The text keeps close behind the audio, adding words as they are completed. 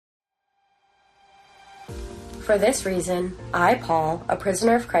For this reason, I, Paul, a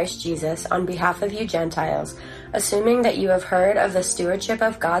prisoner of Christ Jesus, on behalf of you Gentiles, assuming that you have heard of the stewardship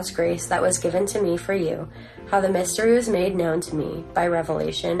of God's grace that was given to me for you, how the mystery was made known to me by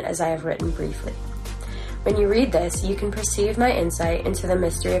revelation, as I have written briefly. When you read this, you can perceive my insight into the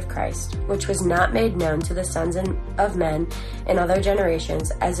mystery of Christ, which was not made known to the sons of men in other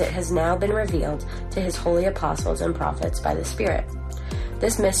generations, as it has now been revealed to his holy apostles and prophets by the Spirit.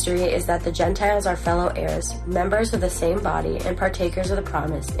 This mystery is that the Gentiles are fellow heirs, members of the same body, and partakers of the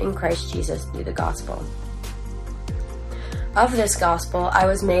promise in Christ Jesus through the gospel. Of this gospel I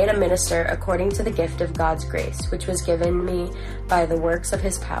was made a minister according to the gift of God's grace, which was given me by the works of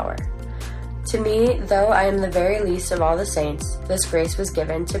his power. To me, though I am the very least of all the saints, this grace was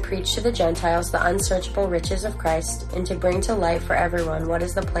given to preach to the Gentiles the unsearchable riches of Christ, and to bring to light for everyone what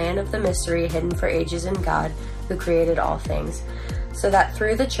is the plan of the mystery hidden for ages in God, who created all things, so that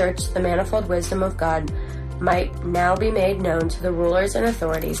through the church the manifold wisdom of God might now be made known to the rulers and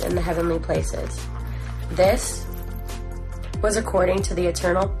authorities in the heavenly places. This was according to the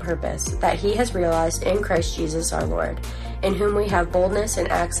eternal purpose that he has realized in Christ Jesus our Lord, in whom we have boldness and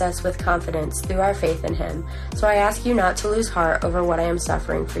access with confidence through our faith in him. So I ask you not to lose heart over what I am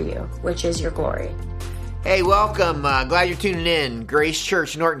suffering for you, which is your glory. Hey, welcome. Glad you're tuning in. Grace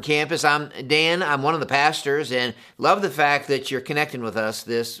Church Norton Campus. I'm Dan. I'm one of the pastors, and love the fact that you're connecting with us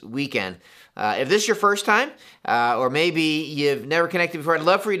this weekend. If this is your first time, or maybe you've never connected before, I'd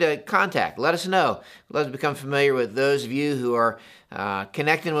love for you to contact. Let us know. We'd love to become familiar with those of you who are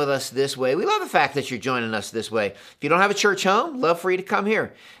connecting with us this way. We love the fact that you're joining us this way. If you don't have a church home, love for you to come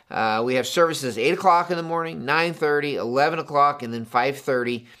here. We have services 8 o'clock in the morning, 9:30, 11 o'clock, and then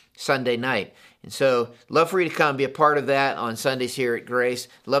 5:30 Sunday night. And so, love for you to come, be a part of that on Sundays here at Grace.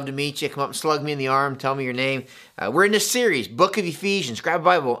 Love to meet you. Come up and slug me in the arm. Tell me your name. We're in this series, Book of Ephesians. Grab a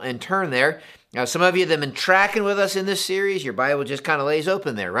Bible and turn there. Some of you that have been tracking with us in this series, your Bible just kind of lays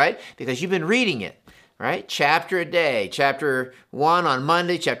open there, right? Because you've been reading it, right? Chapter a day. Chapter 1 on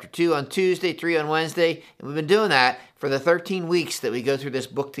Monday, chapter 2 on Tuesday, 3 on Wednesday. And we've been doing that for the 13 weeks that we go through this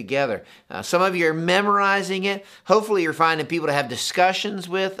book together. Some of you are memorizing it. Hopefully you're finding people to have discussions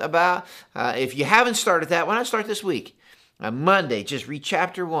with about. If you haven't started that, why not start this week? Monday, just read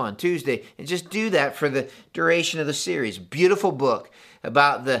chapter 1. Tuesday, and just do that for the duration of the series. Beautiful book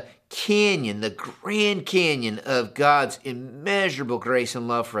about the canyon, the Grand Canyon of God's immeasurable grace and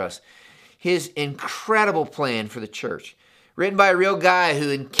love for us. His incredible plan for the church. Written by a real guy who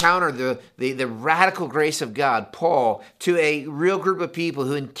encountered the radical grace of God, Paul, to a real group of people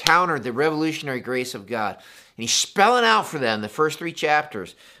who encountered the revolutionary grace of God. And he's spelling out for them, the first 3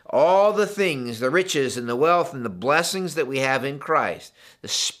 chapters, all the things, the riches and the wealth and the blessings that we have in Christ, the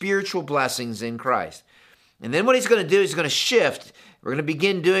spiritual blessings in Christ. And then what he's going to do is he's going to shift. We're going to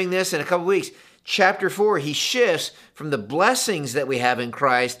begin doing this in a couple weeks. Chapter 4, he shifts from the blessings that we have in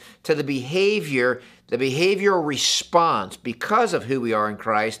Christ to the behavioral response because of who we are in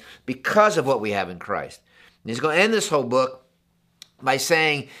Christ, because of what we have in Christ. And he's going to end this whole book by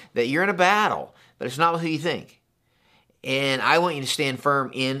saying that you're in a battle, but it's not who you think. And I want you to stand firm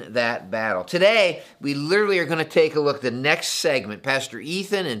in that battle. Today, we literally are going to take a look at the next segment. Pastor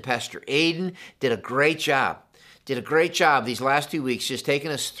Ethan and Pastor Aiden did a great job. These last 2 weeks, just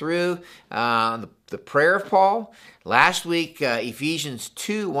taking us through the prayer of Paul. Last week, Ephesians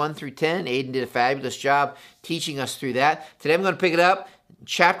 2, 1 through 10. Aiden did a fabulous job teaching us through that. Today I'm going to pick it up.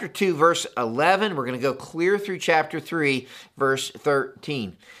 Chapter 2, verse 11. We're going to go clear through chapter 3, verse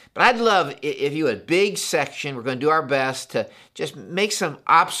 13. But I'd love if you had a big section. We're going to do our best to just make some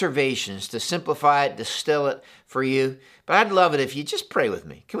observations, to simplify it, distill it for you. But I'd love it if you just pray with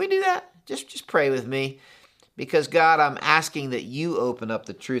me. Can we do that? Just pray with me. Because, God, I'm asking that you open up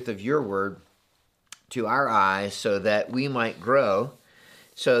the truth of your word to our eyes so that we might grow,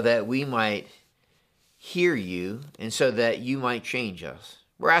 so that we might hear you, and so that you might change us.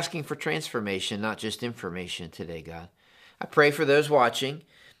 We're asking for transformation, not just information today, God. I pray for those watching,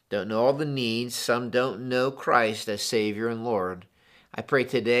 don't know all the needs. Some don't know Christ as Savior and Lord. I pray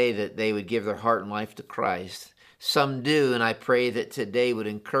today that they would give their heart and life to Christ. Some do, and I pray that today would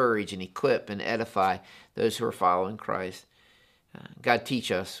encourage and equip and edify those who are following Christ. God,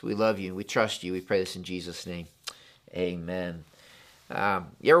 teach us. We love you. We trust you. We pray this in Jesus' name. Amen.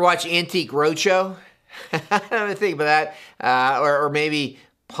 You ever watch Antique Roadshow? I don't think about that. Or maybe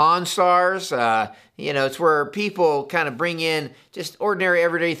Pawn Stars. It's where people kind of bring in just ordinary,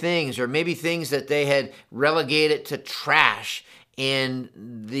 everyday things, or maybe things that they had relegated to trash. And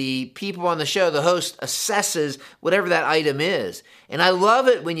the people on the show, the host, assesses whatever that item is. And I love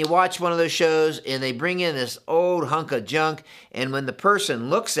it when you watch one of those shows and they bring in this old hunk of junk, and when the person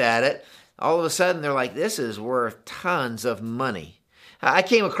looks at it, all of a sudden they're like, this is worth tons of money. I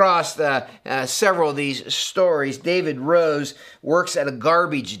came across several of these stories. David Rose works at a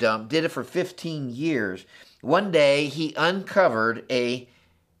garbage dump, did it for 15 years. One day he uncovered a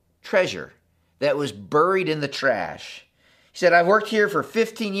treasure that was buried in the trash. He said, I've worked here for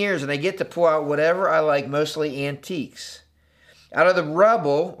 15 years and I get to pull out whatever I like, mostly antiques. Out of the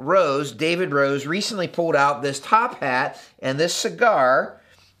rubble, David Rose, recently pulled out this top hat and this cigar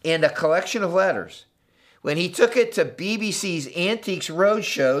and a collection of letters. When he took it to BBC's Antiques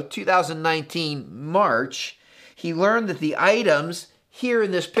Roadshow 2019 March, he learned that the items here in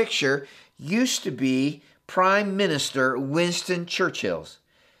this picture used to be Prime Minister Winston Churchill's.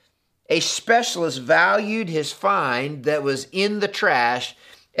 A specialist valued his find that was in the trash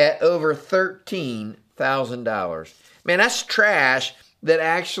at over $13,000. Man, that's trash that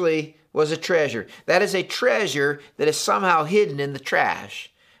actually was a treasure. That is a treasure that is somehow hidden in the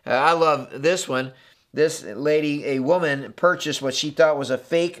trash. I love this one. This lady, a woman, purchased what she thought was a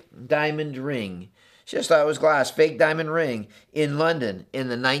fake diamond ring. She just thought it was glass, fake diamond ring in London in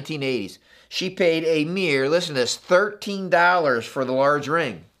the 1980s. She paid a mere, listen to this, $13 for the large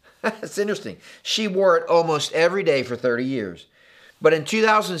ring. That's interesting. She wore it almost every day for 30 years. But in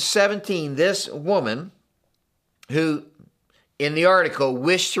 2017, this woman, who in the article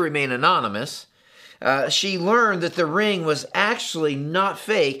wished to remain anonymous, she learned that the ring was actually not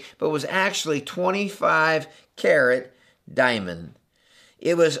fake, but was actually 25-carat diamond.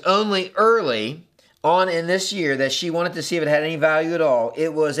 It was only early on in this year that she wanted to see if it had any value at all.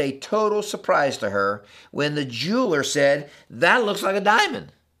 It was a total surprise to her when the jeweler said, that looks like a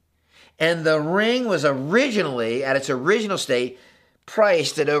diamond. And the ring was originally, at its original state,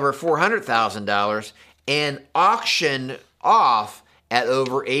 priced at over $400,000 and auctioned off at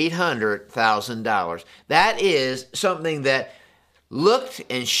over $800,000. That is something that looked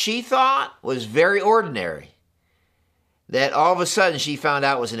and she thought was very ordinary, that all of a sudden she found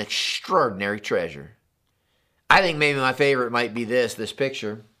out was an extraordinary treasure. I think maybe my favorite might be this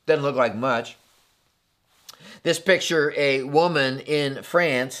picture. Doesn't look like much. This picture, a woman in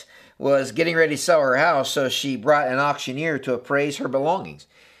France was getting ready to sell her house, so she brought an auctioneer to appraise her belongings.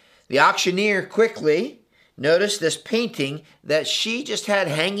 The auctioneer quickly noticed this painting that she just had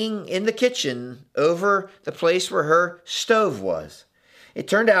hanging in the kitchen over the place where her stove was. It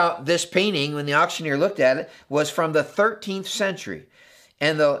turned out this painting, when the auctioneer looked at it, was from the 13th century.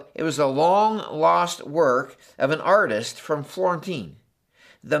 And it was a long-lost work of an artist from Florentine.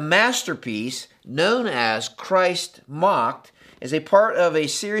 The masterpiece, known as Christ Mocked, is a part of a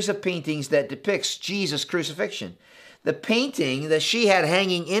series of paintings that depicts Jesus' crucifixion. The painting that she had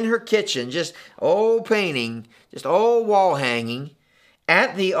hanging in her kitchen, just old painting, just old wall hanging,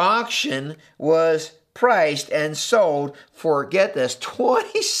 at the auction was priced and sold for, get this,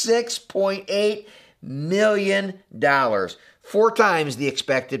 $26.8 million. 4 times the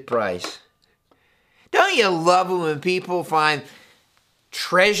expected price. Don't you love it when people find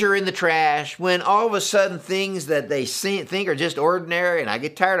treasure in the trash, when all of a sudden things that they think are just ordinary, and I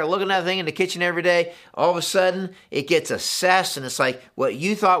get tired of looking at that thing in the kitchen every day, all of a sudden it gets assessed and it's like what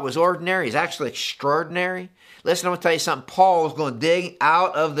you thought was ordinary is actually extraordinary? Listen, I'm going to tell you something. Paul is going to dig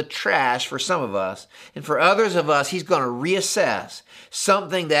out of the trash for some of us, and for others of us, he's going to reassess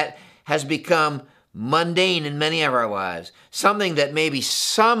something that has become mundane in many of our lives, something that maybe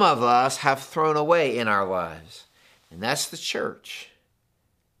some of us have thrown away in our lives, and that's the church.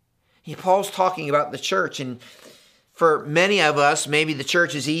 Paul's talking about the church, and for many of us, maybe the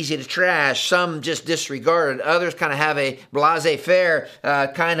church is easy to trash. Some just disregard it. Others kind of have a laissez-faire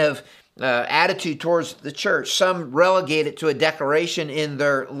kind of attitude towards the church. Some relegate it to a decoration in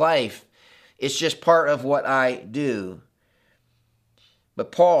their life. It's just part of what I do.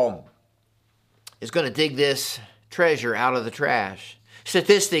 But Paul is going to dig this treasure out of the trash.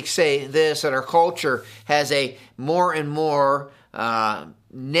 Statistics say this, that our culture has a more and more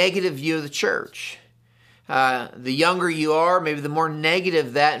negative view of the church. The younger you are, maybe the more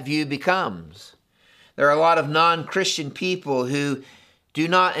negative that view becomes. There are a lot of non-Christian people who do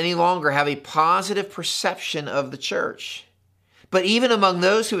not any longer have a positive perception of the church. But even among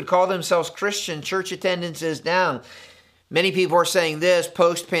those who would call themselves Christian, church attendance is down. Many people are saying this,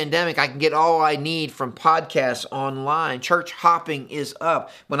 post-pandemic, I can get all I need from podcasts online. Church hopping is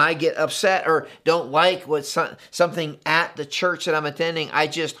up. When I get upset or don't like something at the church that I'm attending, I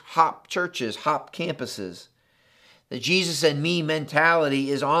just hop churches, hop campuses. The Jesus and me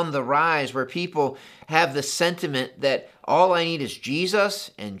mentality is on the rise, where people have the sentiment that all I need is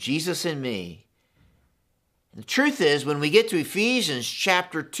Jesus and Jesus in me. The truth is, when we get to Ephesians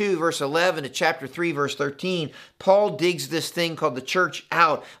chapter 2, verse 11 to chapter 3, verse 13, Paul digs this thing called the church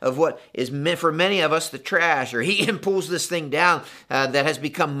out of what is meant for many of us the trash, or he pulls this thing down that has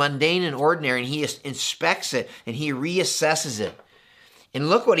become mundane and ordinary, and he inspects it and he reassesses it. And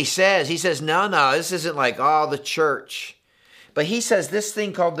look what he says. He says, no, this isn't like, the church. But he says this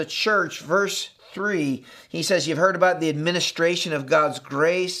thing called the church, verse 3, he says, you've heard about the administration of God's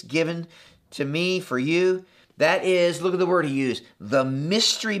grace given to me for you. That is, look at the word he used, the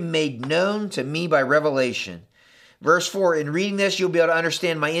mystery made known to me by revelation. Verse 4, in reading this, you'll be able to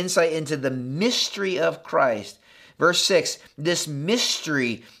understand my insight into the mystery of Christ. Verse 6, this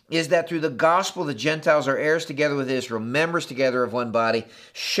mystery is that through the gospel the Gentiles are heirs together with Israel, members together of one body,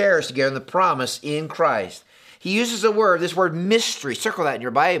 sharers together in the promise in Christ. He uses this word mystery, circle that in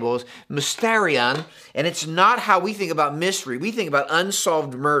your Bibles, mysterion, and it's not how we think about mystery. We think about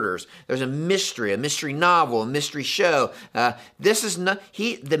unsolved murders. There's a mystery novel, a mystery show.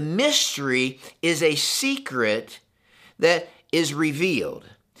 The mystery is a secret that is revealed.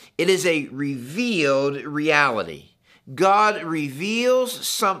 It is a revealed reality. God reveals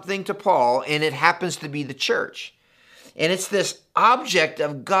something to Paul, and it happens to be the church. And it's this object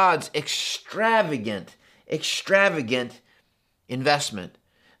of God's extravagant investment,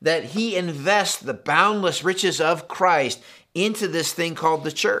 that he invests the boundless riches of Christ into this thing called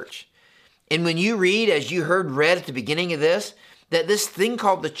the church. And when you read, as you heard read at the beginning of this, that this thing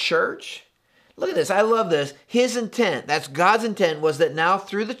called the church, look at this, I love this. His intent, that's God's intent, was that now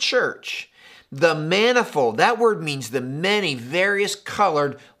through the church, the manifold, that word means the many, various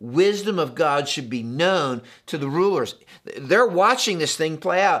colored wisdom of God should be known to the rulers. They're watching this thing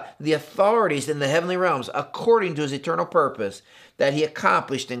play out, the authorities in the heavenly realms, according to his eternal purpose that he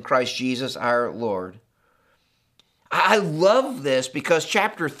accomplished in Christ Jesus our Lord. I love this because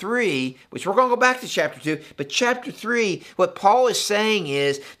chapter 3, which we're going to go back to chapter 2, but chapter 3, what Paul is saying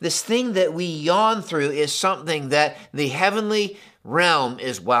is this thing that we yawn through is something that the heavenly realm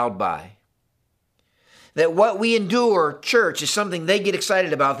is wowed by. That what we endure, church, is something they get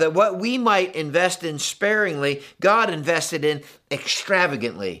excited about. That what we might invest in sparingly, God invested in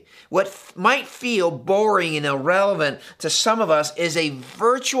extravagantly. What might feel boring and irrelevant to some of us is a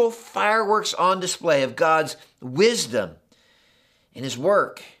virtual fireworks on display of God's wisdom and his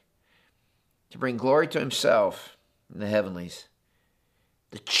work to bring glory to himself in the heavenlies.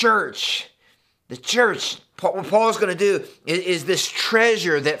 The church, what Paul's going to do is this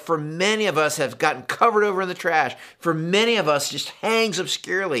treasure that for many of us have gotten covered over in the trash. For many of us just hangs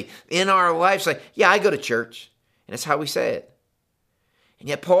obscurely in our lives. Like, yeah, I go to church. And that's how we say it. And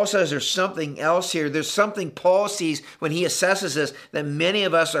yet Paul says there's something else here. There's something Paul sees when he assesses this that many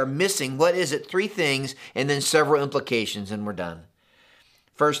of us are missing. What is it? 3 things and then several implications, and we're done.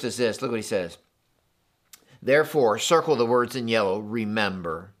 First is this. Look what he says. Therefore, circle the words in yellow.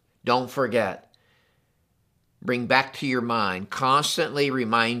 Remember. Don't forget. Bring back to your mind, constantly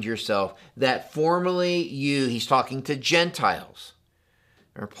remind yourself that formerly he's talking to Gentiles.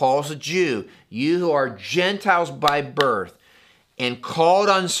 Or Paul's a Jew. You who are Gentiles by birth and called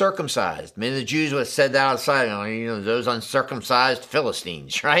uncircumcised. Many of the Jews would have said that outside, those uncircumcised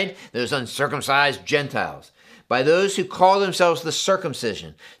Philistines, right? Those uncircumcised Gentiles. By those who call themselves the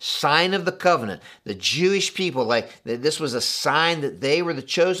circumcision, sign of the covenant, the Jewish people, like this was a sign that they were the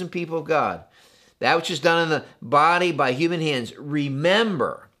chosen people of God. That which is done in the body by human hands.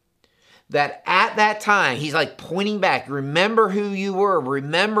 Remember that at that time, he's like pointing back. Remember who you were.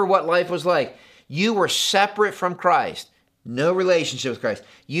 Remember what life was like. You were separate from Christ. No relationship with Christ.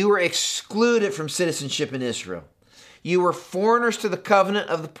 You were excluded from citizenship in Israel. You were foreigners to the covenant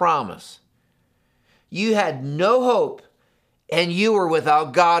of the promise. You had no hope, and you were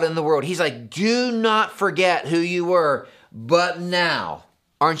without God in the world. He's like, do not forget who you were, but now.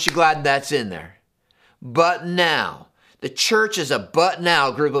 Aren't you glad that's in there? But now. The church is a but now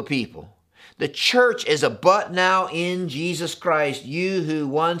group of people. The church is a but now in Jesus Christ. You who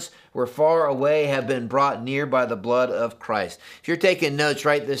once were far away have been brought near by the blood of Christ. If you're taking notes,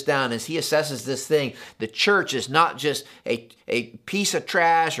 write this down. As he assesses this thing, the church is not just a piece of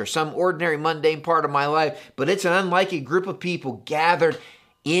trash or some ordinary mundane part of my life, but it's an unlikely group of people gathered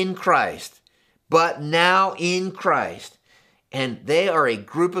in Christ, but now in Christ. And they are a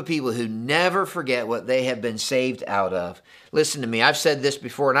group of people who never forget what they have been saved out of. Listen to me. I've said this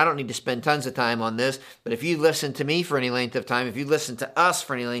before, and I don't need to spend tons of time on this, but if you listen to me for any length of time, if you listen to us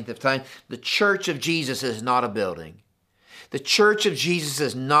for any length of time, the church of Jesus is not a building. The church of Jesus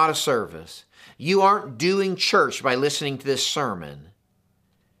is not a service. You aren't doing church by listening to this sermon.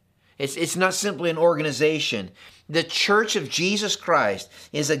 It's not simply an organization. The church of Jesus Christ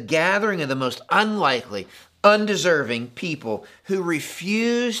is a gathering of the most unlikely, undeserving people who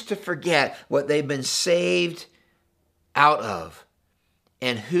refuse to forget what they've been saved out of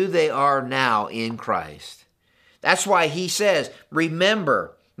and who they are now in Christ. That's why he says,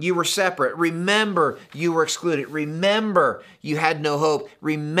 remember, you were separate. Remember, you were excluded. Remember, you had no hope.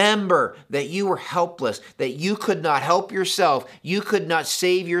 Remember that you were helpless, that you could not help yourself. You could not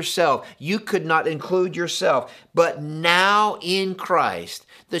save yourself. You could not include yourself. But now in Christ,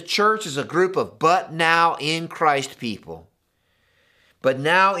 the church is a group of but now in Christ people. But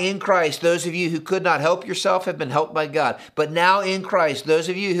now in Christ, those of you who could not help yourself have been helped by God. But now in Christ, those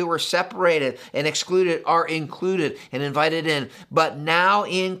of you who were separated and excluded are included and invited in. But now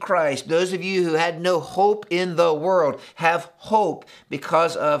in Christ, those of you who had no hope in the world have hope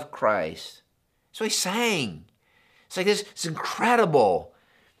because of Christ. So he's saying, it's like this, it's incredible.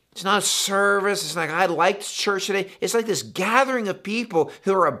 It's not a service. It's like, I liked church today. It's like this gathering of people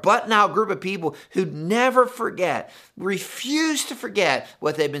who are a but-now group of people who never forget, refuse to forget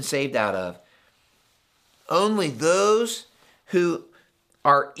what they've been saved out of. Only those who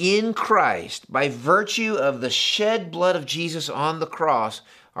are in Christ, by virtue of the shed blood of Jesus on the cross,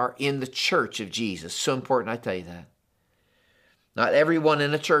 are in the church of Jesus. So important, I tell you that. Not everyone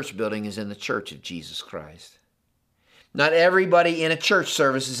in a church building is in the church of Jesus Christ. Not everybody in a church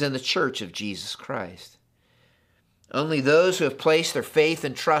service is in the church of Jesus Christ. Only those who have placed their faith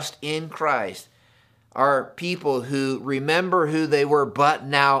and trust in Christ are people who remember who they were, but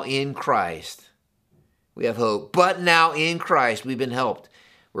now in Christ. We have hope. But now in Christ, we've been helped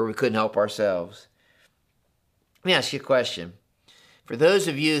where we couldn't help ourselves. Let me ask you a question. For those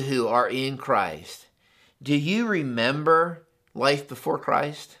of you who are in Christ, do you remember life before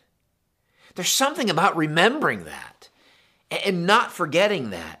Christ? There's something about remembering that. And not forgetting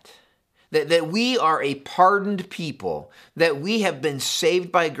that we are a pardoned people, that we have been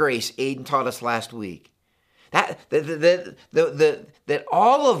saved by grace. Aiden taught us last week. That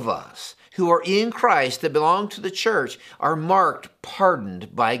all of us who are in Christ, that belong to the church, are marked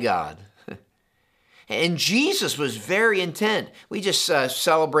pardoned by God. And Jesus was very intent. We just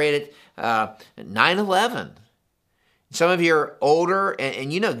celebrated 9/11. Some of you are older,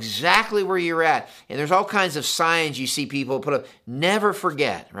 and you know exactly where you're at. And there's all kinds of signs you see people put up. Never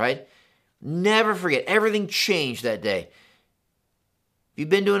forget, right? Never forget. Everything changed that day. If you've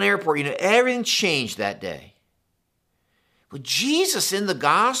been to an airport, you know everything changed that day. Well, Jesus in the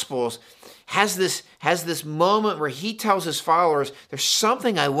Gospels has this moment where he tells his followers, there's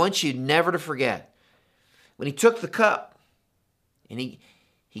something I want you never to forget. When he took the cup, and he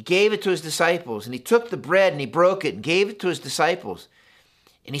gave it to his disciples, and he took the bread and he broke it and gave it to his disciples.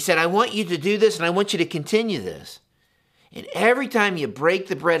 And he said, I want you to do this and I want you to continue this. And every time you break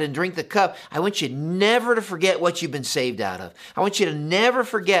the bread and drink the cup, I want you never to forget what you've been saved out of. I want you to never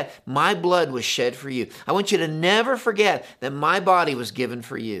forget my blood was shed for you. I want you to never forget that my body was given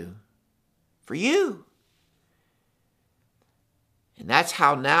for you. For you. And that's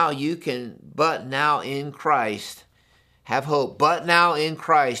how now you can, but now in Christ, have hope, but now in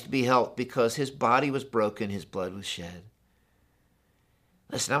Christ be helped, because his body was broken, his blood was shed.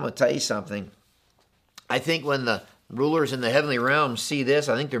 Listen, I'm going to tell you something. I think when the rulers in the heavenly realms see this,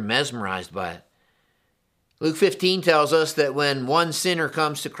 I think they're mesmerized by it. Luke 15 tells us that when one sinner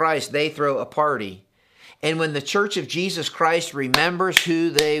comes to Christ, they throw a party. And when the church of Jesus Christ remembers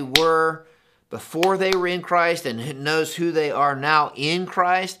who they were before they were in Christ and knows who they are now in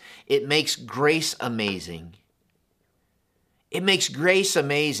Christ, it makes grace amazing. It makes grace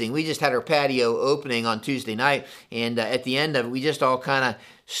amazing. We just had our patio opening on Tuesday night, and at the end of it, we just all kind of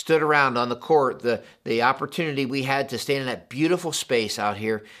stood around on the court, the opportunity we had to stand in that beautiful space out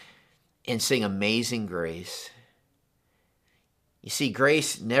here and sing Amazing Grace. You see,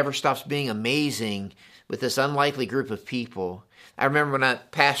 grace never stops being amazing with this unlikely group of people. I remember when I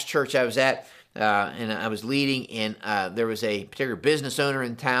past church I was at, and I was leading, and there was a particular business owner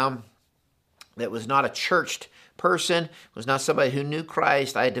in town that was not a churched person, was not somebody who knew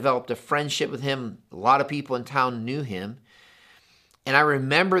Christ. I had developed a friendship with him. A lot of people in town knew him. And I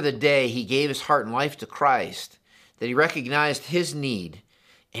remember the day he gave his heart and life to Christ, that he recognized his need,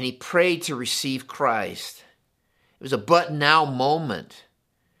 and he prayed to receive Christ. It was a but now moment,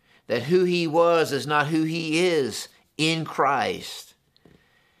 that who he was is not who he is in Christ.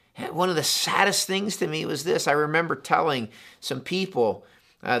 And one of the saddest things to me was this. I remember telling some people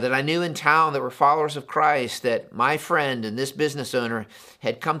that I knew in town that were followers of Christ, that my friend and this business owner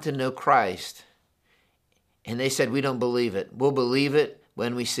had come to know Christ. And they said, we don't believe it. We'll believe it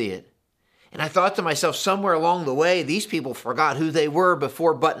when we see it. And I thought to myself, somewhere along the way, these people forgot who they were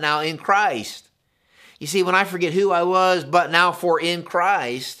before, but now in Christ. You see, when I forget who I was, but now for in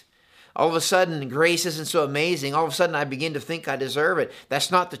Christ, All of a sudden, grace isn't so amazing. All of a sudden, I begin to think I deserve it.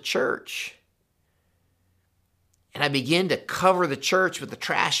 That's not the church. And I begin to cover the church with the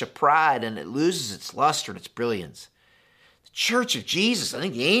trash of pride, and it loses its luster and its brilliance. The church of Jesus, I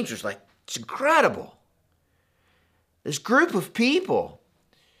think the angels like, it's incredible. This group of people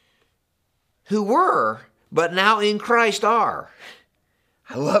who were, but now in Christ are.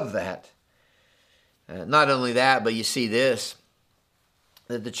 I love that. Not only that, but you see this,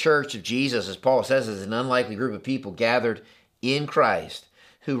 that the church of Jesus, as Paul says, is an unlikely group of people gathered in Christ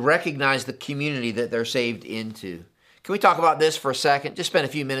who recognize the community that they're saved into. Can we talk about this for a second? Just spend a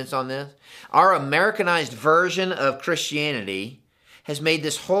few minutes on this. Our Americanized version of Christianity has made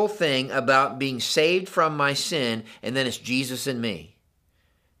this whole thing about being saved from my sin, and then it's Jesus and me.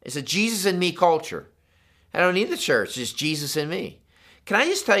 It's a Jesus and me culture. I don't need the church, it's Jesus and me. Can I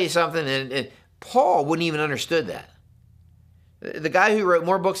just tell you something? And Paul wouldn't even understood that. The guy who wrote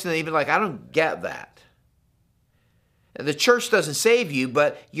more books than even I don't get that. The church doesn't save you,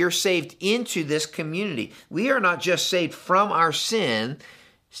 but you're saved into this community. We are not just saved from our sin,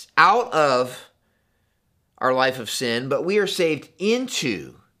 out of our life of sin, but we are saved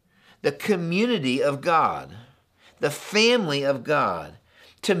into the community of God, the family of God.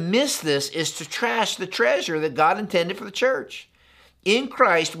 To miss this is to trash the treasure that God intended for the church. In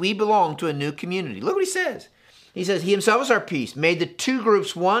Christ, we belong to a new community. Look what he says. He says, he himself is our peace, made the two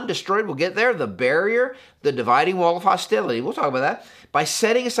groups one, destroyed, we'll get there, the barrier, the dividing wall of hostility. We'll talk about that. By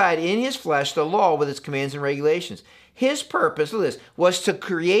setting aside in his flesh the law with its commands and regulations. His purpose, look at this, was to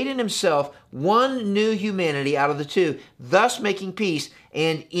create in himself one new humanity out of the two, thus making peace,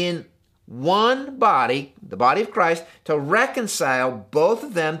 and in one body, the body of Christ, to reconcile both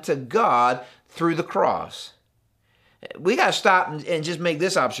of them to God through the cross. We got to stop and just make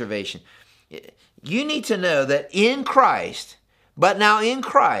this observation. You need to know that in Christ, but now in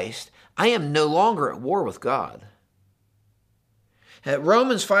Christ, I am no longer at war with God.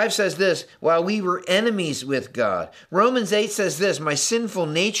 Romans 5 says this, while we were enemies with God. Romans 8 says this, my sinful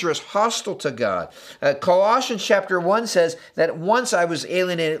nature is hostile to God. Colossians chapter 1 says that once I was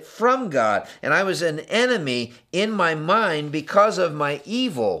alienated from God, and I was an enemy in my mind because of my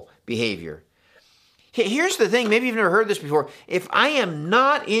evil behavior. Here's the thing, maybe you've never heard this before. If I am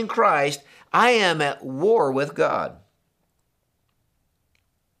not in Christ, I am at war with God.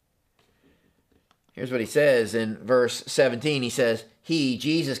 Here's what he says in verse 17. He says, he,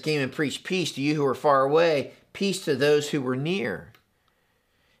 Jesus, came and preached peace to you who were far away, peace to those who were near.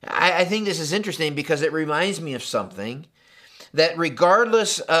 I think this is interesting because it reminds me of something, that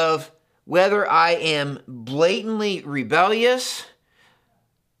regardless of whether I am blatantly rebellious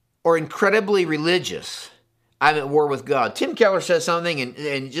or incredibly religious, I'm at war with God. Tim Keller says something,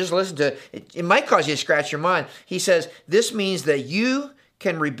 and just listen to it. It might cause you to scratch your mind. He says, this means that you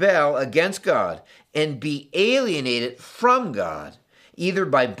can rebel against God and be alienated from God, either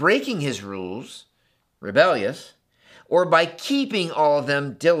by breaking his rules, rebellious, or by keeping all of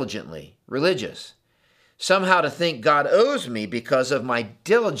them diligently, religious. Somehow to think God owes me because of my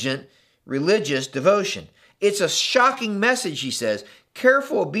diligent religious devotion. It's a shocking message, he says.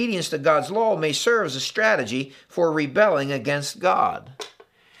 Careful obedience to God's law may serve as a strategy for rebelling against God.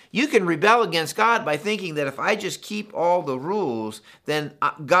 You can rebel against God by thinking that if I just keep all the rules, then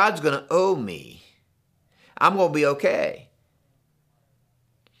God's going to owe me. I'm going to be okay.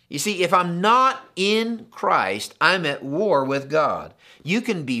 You see, if I'm not in Christ, I'm at war with God. You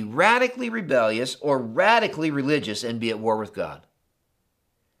can be radically rebellious or radically religious and be at war with God.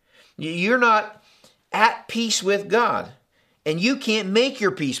 You're not at peace with God. And you can't make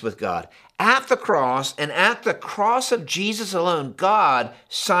your peace with God. At the cross, and at the cross of Jesus alone, God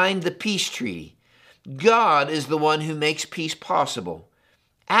signed the peace treaty. God is the one who makes peace possible.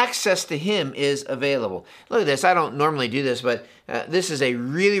 Access to him is available. Look at this. I don't normally do this, but this is a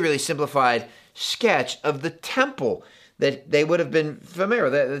really, really simplified sketch of the temple that they would have been familiar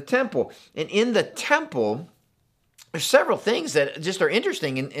with, the temple. And in the temple, there's several things that just are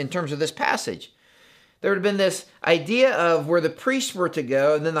interesting in terms of this passage. There would have been this idea of where the priests were to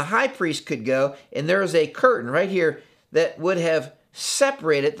go, and then the high priest could go, and there was a curtain right here that would have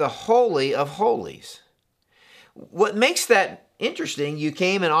separated the Holy of Holies. What makes that interesting, you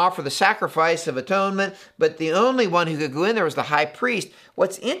came and offered the sacrifice of atonement, but the only one who could go in there was the high priest.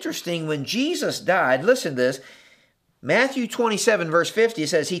 What's interesting, when Jesus died, listen to this, Matthew 27, verse 50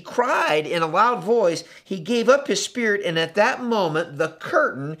 says, he cried in a loud voice, he gave up his spirit, and at that moment the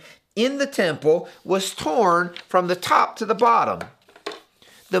curtain in the temple was torn from the top to the bottom.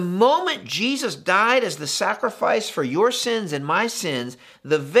 The moment Jesus died as the sacrifice for your sins and my sins,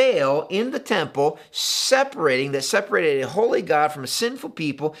 the veil in the temple that separated a holy God from a sinful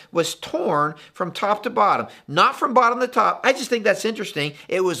people was torn from top to bottom. Not from bottom to top. I just think that's interesting.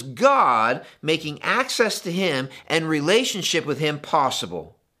 It was God making access to him and relationship with him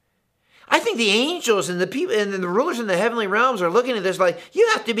possible. I think the angels and the people and the rulers in the heavenly realms are looking at this like, you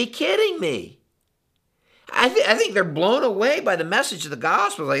have to be kidding me. I think they're blown away by the message of the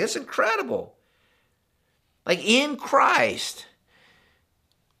gospel. Like, it's incredible. Like, in Christ,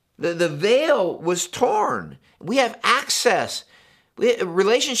 the veil was torn. We have access. A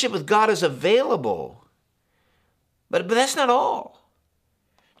relationship with God is available. But that's not all.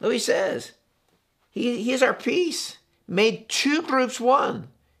 Look, he says, he is our peace, made two groups one.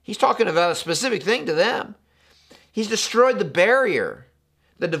 He's talking about a specific thing to them. He's destroyed the barrier,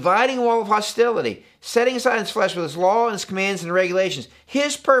 the dividing wall of hostility, setting aside his flesh with his law and his commands and regulations.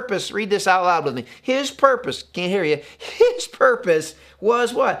 His purpose, read this out loud with me. His purpose, can't hear you. His purpose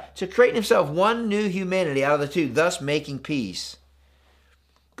was what? To create in himself one new humanity out of the two, thus making peace.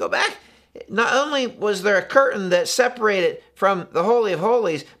 Go back. Not only was there a curtain that separated from the Holy of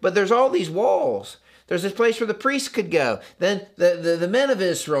Holies, but there's all these walls. There's this place where the priests could go, then the men of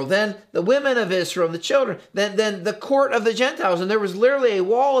Israel, then the women of Israel, and the children, then the court of the Gentiles. And there was literally a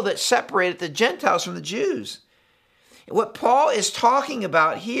wall that separated the Gentiles from the Jews. What Paul is talking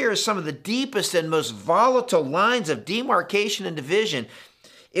about here is some of the deepest and most volatile lines of demarcation and division.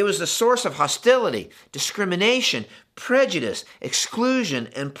 It was the source of hostility, discrimination, prejudice, exclusion,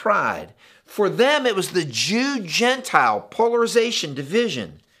 and pride. For them, it was the Jew-Gentile polarization,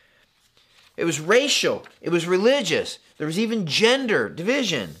 division. It was racial. It was religious. There was even gender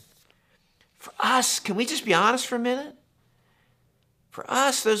division. For us, can we just be honest for a minute? For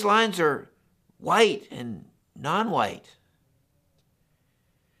us, those lines are white and non-white.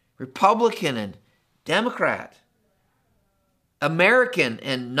 Republican and Democrat. American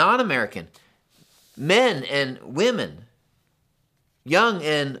and non-American. Men and women. Young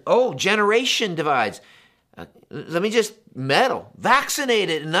and old. Generation divides. Let me just meddle.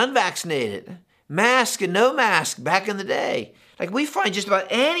 Vaccinated and unvaccinated. Mask and no mask back in the day. Like, we find just about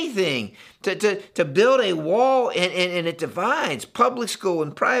anything to build a wall, and it divides public school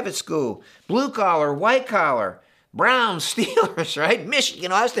and private school, blue collar, white collar, Browns, Steelers, right?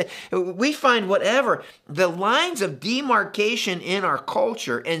 Michigan, we find whatever. The lines of demarcation in our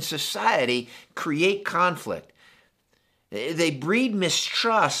culture and society create conflict. They breed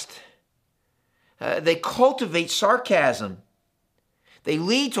mistrust. They cultivate sarcasm. They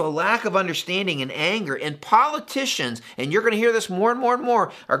lead to a lack of understanding and anger. And politicians, and you're going to hear this more and more and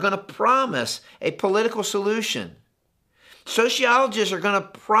more, are going to promise a political solution. Sociologists are going to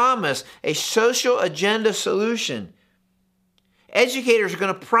promise a social agenda solution. Educators are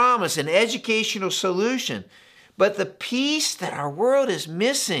going to promise an educational solution. But the peace that our world is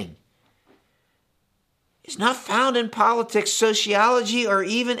missing is not found in politics, sociology, or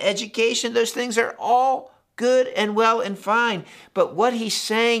even education. Those things are all good and well and fine. But what he's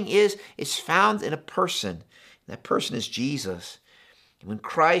saying is it's found in a person. That person is Jesus. When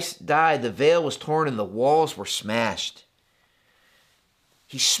Christ died, the veil was torn and the walls were smashed.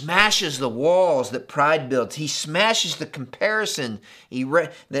 He smashes the walls that pride builds. He smashes the comparison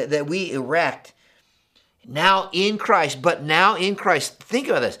that we erect. Now in Christ, think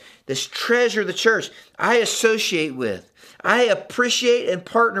about this treasure of the church I associate with. I appreciate and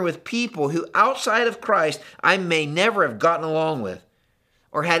partner with people who outside of Christ I may never have gotten along with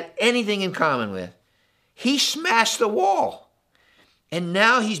or had anything in common with. He smashed the wall, and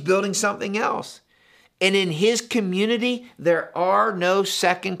now he's building something else. And in his community, there are no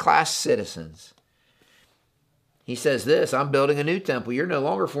second-class citizens. He says this, I'm building a new temple. You're no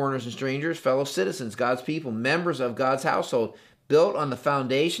longer foreigners and strangers, fellow citizens, God's people, members of God's household, built on the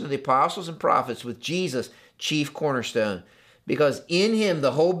foundation of the apostles and prophets with Jesus, chief cornerstone. Because in him,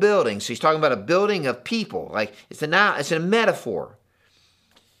 the whole building, so he's talking about a building of people, like it's a metaphor,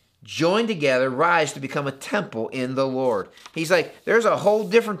 joined together, rise to become a temple in the Lord. He's like, there's a whole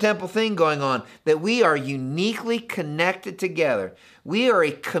different temple thing going on, that we are uniquely connected together. We are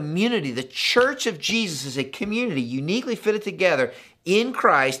a community. The church of Jesus is a community uniquely fitted together in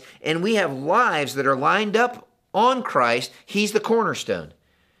Christ, and we have lives that are lined up on Christ. He's the cornerstone.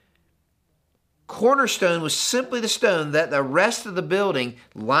 Cornerstone was simply the stone that the rest of the building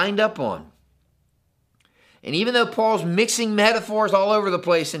lined up on. And even though Paul's mixing metaphors all over the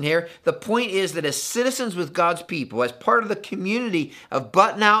place in here, the point is that as citizens with God's people, as part of the community of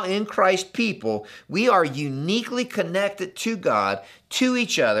but now in Christ people, we are uniquely connected to God, to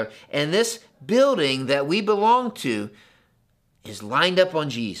each other, and this building that we belong to is lined up on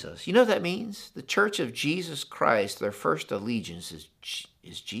Jesus. You know what that means? The Church of Jesus Christ, their first allegiance is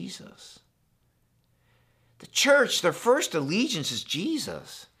Jesus. The church, their first allegiance is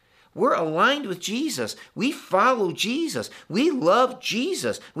Jesus. We're aligned with Jesus. We follow Jesus. We love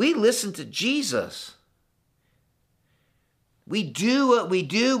Jesus. We listen to Jesus. We do what we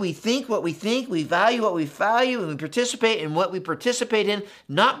do, we think what we think, we value what we value, and we participate in what we participate in,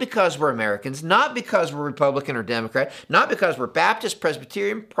 not because we're Americans, not because we're Republican or Democrat, not because we're Baptist,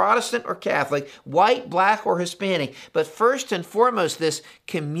 Presbyterian, Protestant, or Catholic, white, black, or Hispanic, but first and foremost, this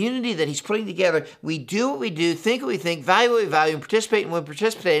community that he's putting together, we do what we do, think what we think, value what we value, and participate in what we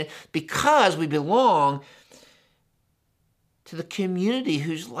participate in because we belong to the community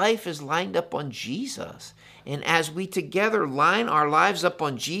whose life is lined up on Jesus. And as we together line our lives up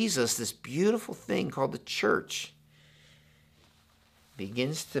on Jesus, this beautiful thing called the church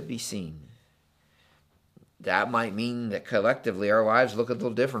begins to be seen. That might mean that collectively our lives look a little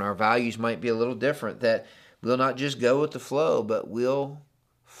different. Our values might be a little different, that we'll not just go with the flow, but we'll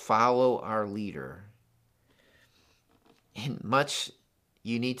follow our leader. And much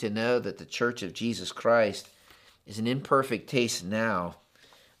you need to know that the Church of Jesus Christ is an imperfect taste now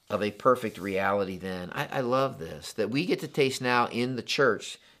of a perfect reality then. I love this, that we get to taste now in the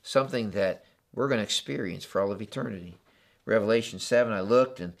church something that we're going to experience for all of eternity. Revelation 7, I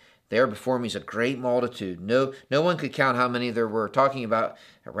looked, and there before me is a great multitude. No one could count how many there were, talking about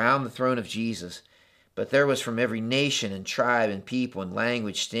around the throne of Jesus. But there was from every nation and tribe and people and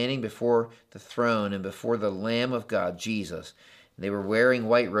language standing before the throne and before the Lamb of God, Jesus. And they were wearing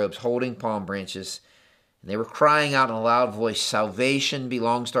white robes, holding palm branches, and they were crying out in a loud voice, "Salvation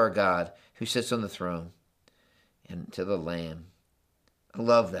belongs to our God who sits on the throne and to the Lamb." I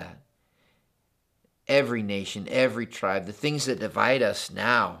love that. Every nation, every tribe, the things that divide us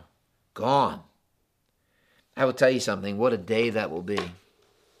now, gone. I will tell you something, what a day that will be.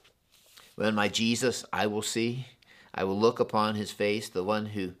 When my Jesus I will see, I will look upon his face, the one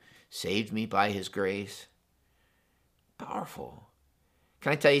who saved me by his grace. Powerful.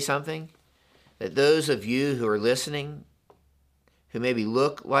 Can I tell you something? That those of you who are listening, who maybe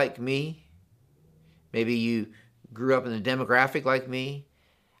look like me, maybe you grew up in a demographic like me,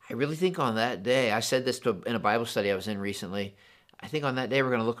 I really think on that day, I said this in a Bible study I was in recently, I think on that day we're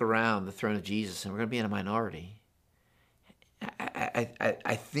going to look around the throne of Jesus and we're going to be in a minority.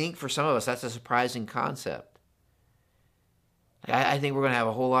 I think for some of us that's a surprising concept. I think we're going to have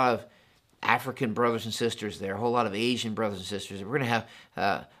a whole lot of African brothers and sisters there, a whole lot of Asian brothers and sisters. We're going to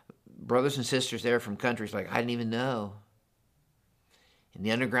have brothers and sisters there from countries like I didn't even know. In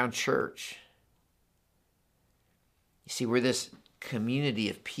the underground church. You see, we're this community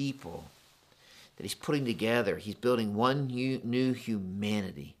of people that he's putting together. He's building one new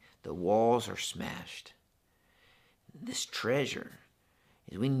humanity. The walls are smashed. This treasure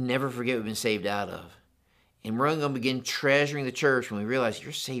is we never forget we've been saved out of. And we're only going to begin treasuring the church when we realize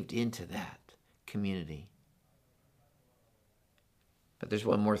you're saved into that community. But there's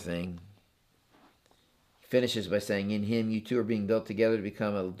one more thing. He finishes by saying, in him you two are being built together to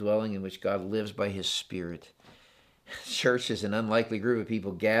become a dwelling in which God lives by his Spirit. Church is an unlikely group of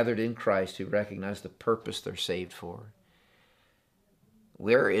people gathered in Christ who recognize the purpose they're saved for.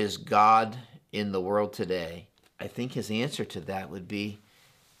 Where is God in the world today? I think his answer to that would be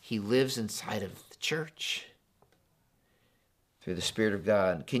he lives inside of the church through the Spirit of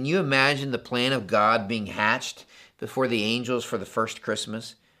God. Can you imagine the plan of God being hatched before the angels for the first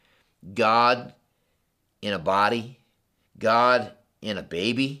Christmas? God in a body, God in a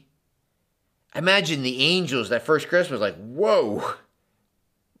baby. Imagine the angels that first Christmas like, whoa,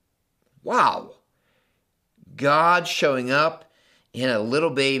 wow. God showing up in a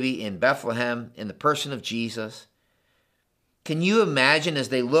little baby in Bethlehem in the person of Jesus. Can you imagine as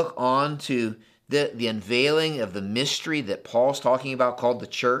they look on to the unveiling of the mystery that Paul's talking about called the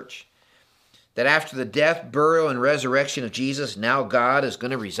church? That after the death, burial, and resurrection of Jesus, now God is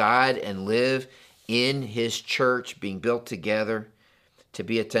going to reside and live in his church, being built together to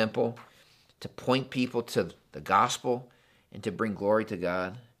be a temple, to point people to the gospel, and to bring glory to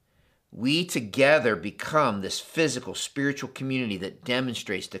God. We together become this physical, spiritual community that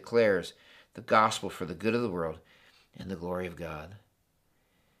demonstrates, declares the gospel for the good of the world and the glory of God.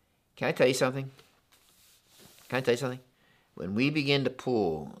 Can I tell you something? When we begin to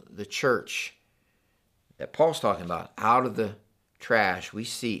pull the church that Paul's talking about out of the trash, we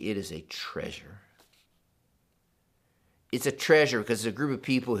see it is a treasure. It's a treasure because it's a group of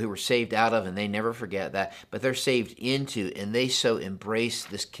people who were saved out of, and they never forget that, but they're saved into, and they so embrace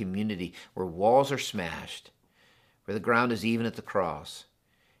this community where walls are smashed, where the ground is even at the cross,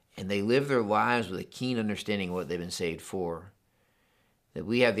 and they live their lives with a keen understanding of what they've been saved for. that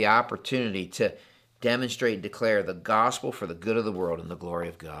we have the opportunity to demonstrate and declare the gospel for the good of the world and the glory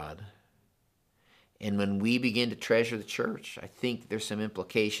of God. And when we begin to treasure the church, I think there's some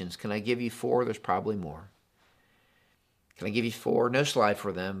implications. Can I give you 4? There's probably more. Can I give you 4? No slide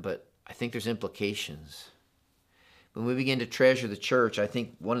for them, but I think there's implications. When we begin to treasure the church, I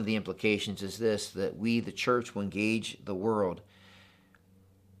think one of the implications is this, that we, the church, will engage the world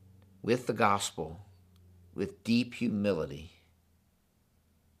with the gospel, with deep humility.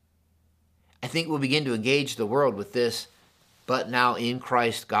 I think we'll begin to engage the world with this, but now in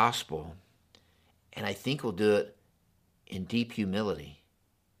Christ gospel. And I think we'll do it in deep humility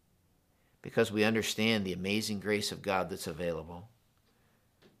because we understand the amazing grace of God that's available.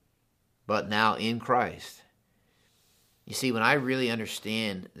 But now in Christ. You see, when I really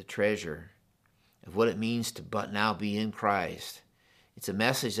understand the treasure of what it means to but now be in Christ, it's a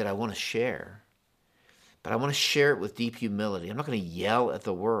message that I want to share. But I want to share it with deep humility. I'm not going to yell at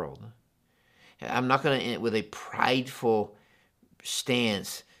the world. I'm not going to, with a prideful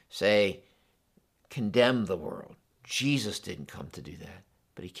stance, say, condemn the world. Jesus didn't come to do that,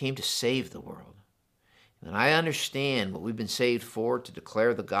 but he came to save the world. And I understand what we've been saved for, to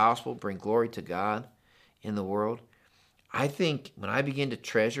declare the gospel, bring glory to God in the world. I think when I begin to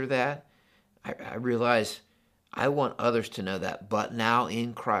treasure that, I realize I want others to know that. But now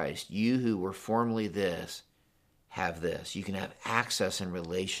in Christ, you who were formerly this, have this. You can have access and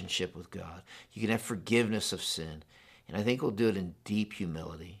relationship with God. You can have forgiveness of sin. And I think we'll do it in deep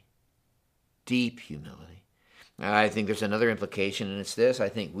humility. Deep humility. I think there's another implication, and it's this. I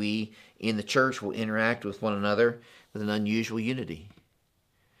think we in the church will interact with one another with an unusual unity.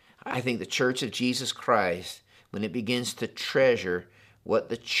 I think the church of Jesus Christ, when it begins to treasure what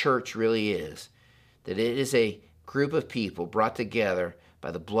the church really is, that it is a group of people brought together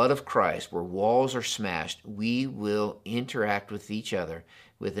by the blood of Christ, where walls are smashed, we will interact with each other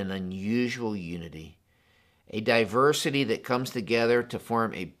with an unusual unity. A diversity that comes together to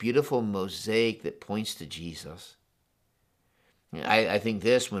form a beautiful mosaic that points to Jesus. I think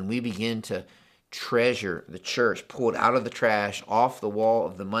this, when we begin to treasure the church, pull it out of the trash, off the wall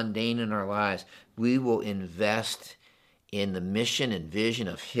of the mundane in our lives, we will invest in the mission and vision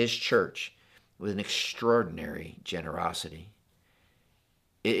of his church with an extraordinary generosity.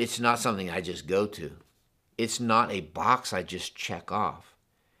 It's not something I just go to. It's not a box I just check off.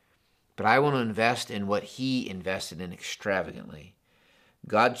 But I want to invest in what he invested in extravagantly.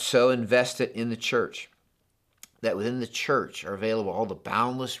 God so invested in the church that within the church are available all the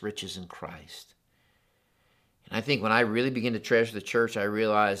boundless riches in Christ. And I think when I really begin to treasure the church, I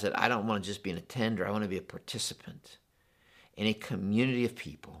realize that I don't want to just be an attender. I want to be a participant in a community of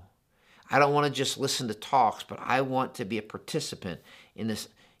people. I don't want to just listen to talks, but I want to be a participant in this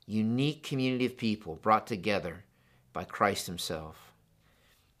unique community of people brought together by Christ himself.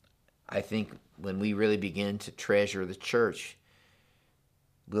 I think when we really begin to treasure the church,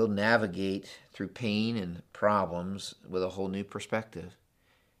 we'll navigate through pain and problems with a whole new perspective.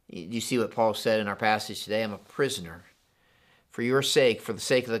 You see what Paul said in our passage today? I'm a prisoner for your sake, for the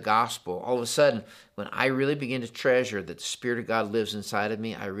sake of the gospel. All of a sudden, when I really begin to treasure that the Spirit of God lives inside of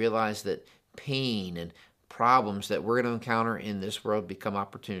me, I realize that pain and problems that we're going to encounter in this world become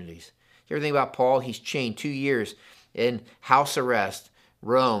opportunities. You ever think about Paul? He's chained 2 years in house arrest,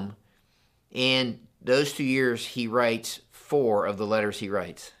 Rome. And those 2 years, he writes 4 of the letters he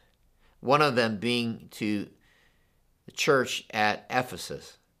writes. One of them being to the church at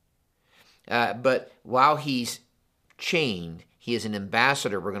Ephesus. But while he's chained, he is an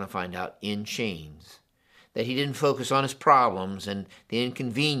ambassador, we're going to find out, in chains. That he didn't focus on his problems and the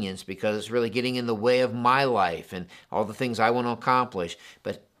inconvenience because it's really getting in the way of my life and all the things I want to accomplish.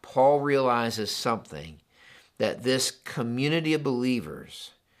 But Paul realizes something, that this community of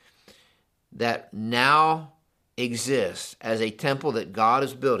believers that now exists as a temple that God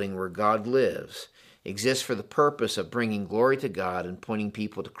is building where God lives, exists for the purpose of bringing glory to God and pointing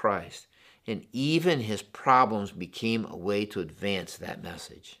people to Christ. And even his problems became a way to advance that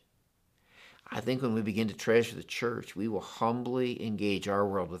message. I think when we begin to treasure the church, we will humbly engage our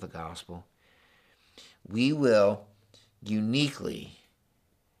world with the gospel. We will uniquely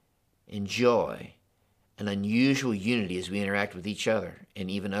enjoy an unusual unity as we interact with each other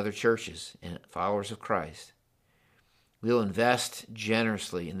and even other churches and followers of Christ. We'll invest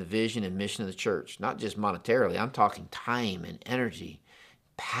generously in the vision and mission of the church, not just monetarily. I'm talking time and energy,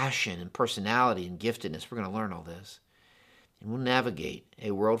 passion and personality and giftedness. We're going to learn all this. And we'll navigate a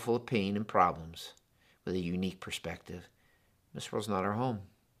world full of pain and problems with a unique perspective. This world's not our home.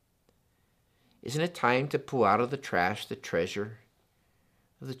 Isn't it time to pull out of the trash the treasure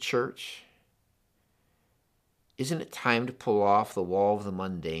of the church? Isn't it time to pull off the wall of the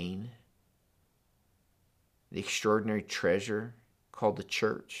mundane, the extraordinary treasure called the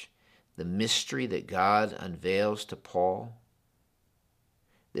church, the mystery that God unveils to Paul?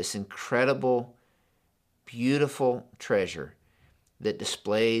 This incredible, beautiful treasure that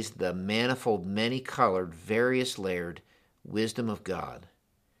displays the manifold, many-colored, various-layered wisdom of God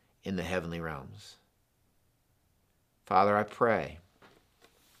in the heavenly realms. Father, I pray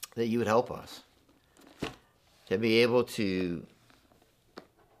that you would help us to be able to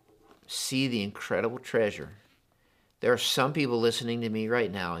see the incredible treasure. There are some people listening to me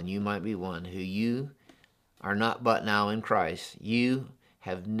right now, and you might be one, who you are not but now in Christ. You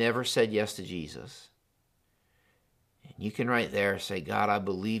have never said yes to Jesus. And you can right there say, God, I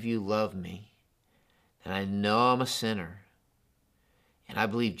believe you love me, and I know I'm a sinner. And I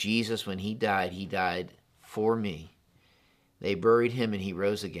believe Jesus, when he died for me. They buried him and he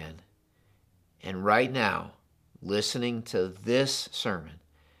rose again. And right now, listening to this sermon,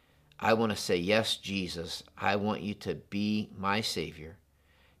 I want to say, yes, Jesus, I want you to be my Savior.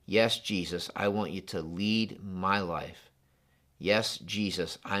 Yes, Jesus, I want you to lead my life. Yes,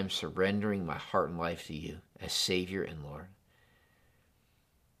 Jesus, I'm surrendering my heart and life to you as Savior and Lord.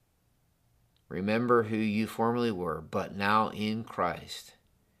 Remember who you formerly were, but now in Christ.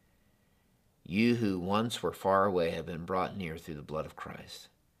 You who once were far away have been brought near through the blood of Christ.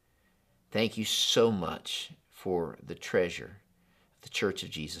 Thank you so much for the treasure of the Church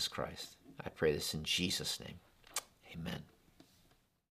of Jesus Christ. I pray this in Jesus' name. Amen.